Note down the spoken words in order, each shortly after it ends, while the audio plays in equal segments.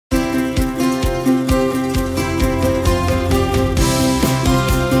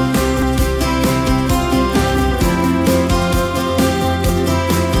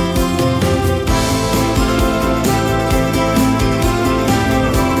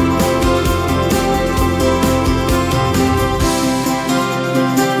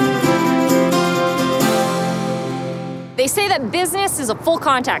that business is a full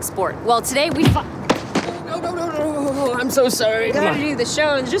contact sport. Well, today we No, I'm so sorry. We gotta do the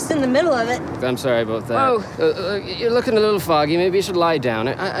show, and just in the middle of it. I'm sorry about that. Whoa. You're looking a little foggy. Maybe you should lie down.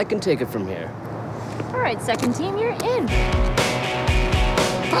 I can take it from here. All right, second team, you're in.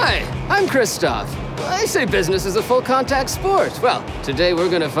 Hi, I'm Christoph. I say business is a full contact sport. Well, today we're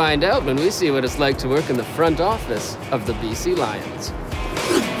gonna find out when we see what it's like to work in the front office of the BC Lions.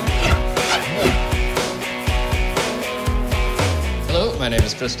 Hello, my name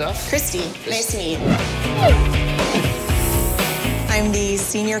is Christoph. Christy, nice to meet you. I'm the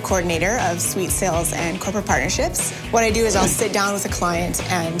Senior Coordinator of Suite Sales and Corporate Partnerships. What I do is I'll sit down with a client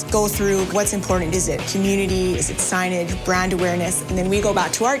and go through what's important. Is it community? Is it signage, brand awareness? And then we go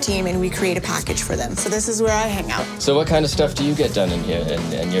back to our team and we create a package for them. So this is where I hang out. So what kind of stuff do you get done in here,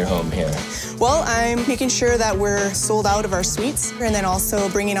 in your home here? Well, I'm making sure that we're sold out of our suites and then also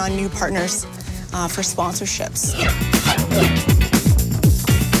bringing on new partners for sponsorships.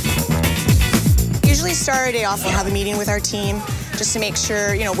 Usually start our day off, we'll have a meeting with our team just to make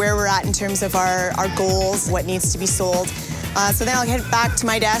sure, where we're at in terms of our goals, what needs to be sold. So then I'll get back to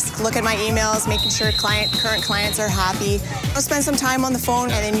my desk, look at my emails, making sure current clients are happy. I'll spend some time on the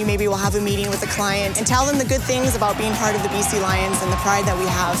phone, and then maybe we'll have a meeting with the client and tell them the good things about being part of the BC Lions and the pride that we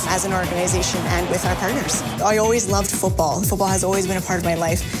have as an organization and with our partners. I always loved football. Football has always been a part of my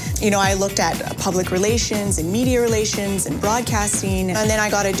life. I looked at public relations and media relations and broadcasting, and then I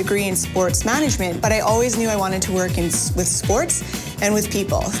got a degree in sports management, but I always knew I wanted to work with sports and with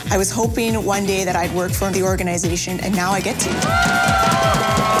people. I was hoping one day that I'd work for the organization, and now I get to.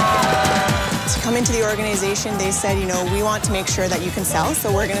 To come into the organization, they said, we want to make sure that you can sell,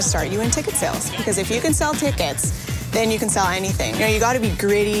 so we're going to start you in ticket sales. Because if you can sell tickets, then you can sell anything. You got to be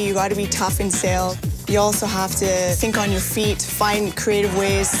gritty, you got to be tough in sales. You also have to think on your feet, find creative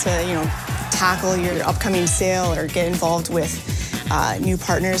ways to, tackle your upcoming sale or get involved with new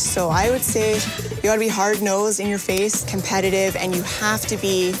partners. So I would say you got to be hard-nosed, in your face, competitive, and you have to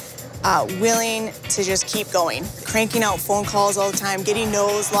be willing to just keep going. Cranking out phone calls all the time, getting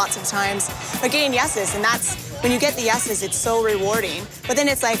no's lots of times, but getting yeses, and that's, when you get the yeses, it's so rewarding. But then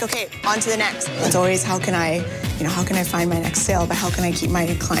it's like, okay, on to the next. It's always, how can I find my next sale, but how can I keep my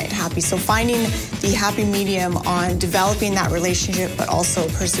client happy? So finding the happy medium on developing that relationship, but also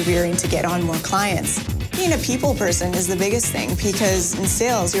persevering to get on more clients. Being a people person is the biggest thing, because in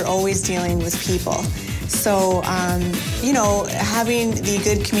sales, you're always dealing with people. So, having the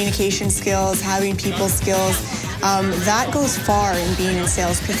good communication skills, having people skills, that goes far in being in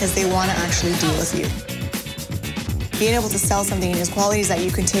sales, because they want to actually deal with you. Being able to sell something is qualities that you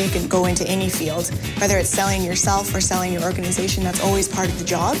can take and go into any field, whether it's selling yourself or selling your organization. That's always part of the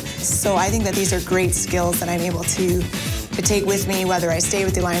job. So I think that these are great skills that I'm able to take with me, whether I stay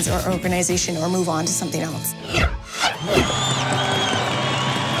with the Lions or organization or move on to something else.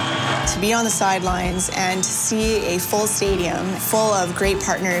 To be on the sidelines and to see a full stadium full of great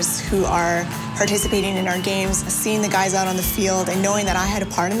partners who are participating in our games, seeing the guys out on the field and knowing that I had a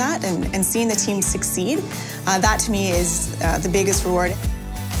part in that and seeing the team succeed, that to me is the biggest reward.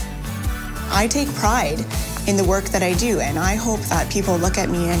 I take pride in the work that I do, and I hope that people look at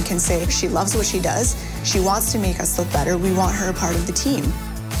me and can say, she loves what she does, she wants to make us look better, we want her a part of the team.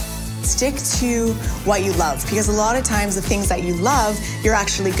 Stick to what you love, because a lot of times the things that you love, you're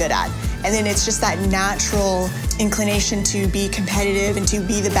actually good at. And then it's just that natural inclination to be competitive and to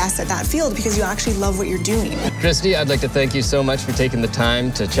be the best at that field because you actually love what you're doing. Christy, I'd like to thank you so much for taking the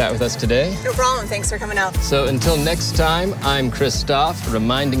time to chat with us today. No problem. Thanks for coming out. So until next time, I'm Christoph,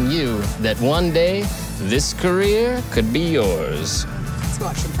 reminding you that one day this career could be yours. Let's go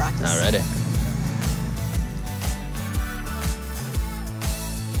watch some practice. All righty.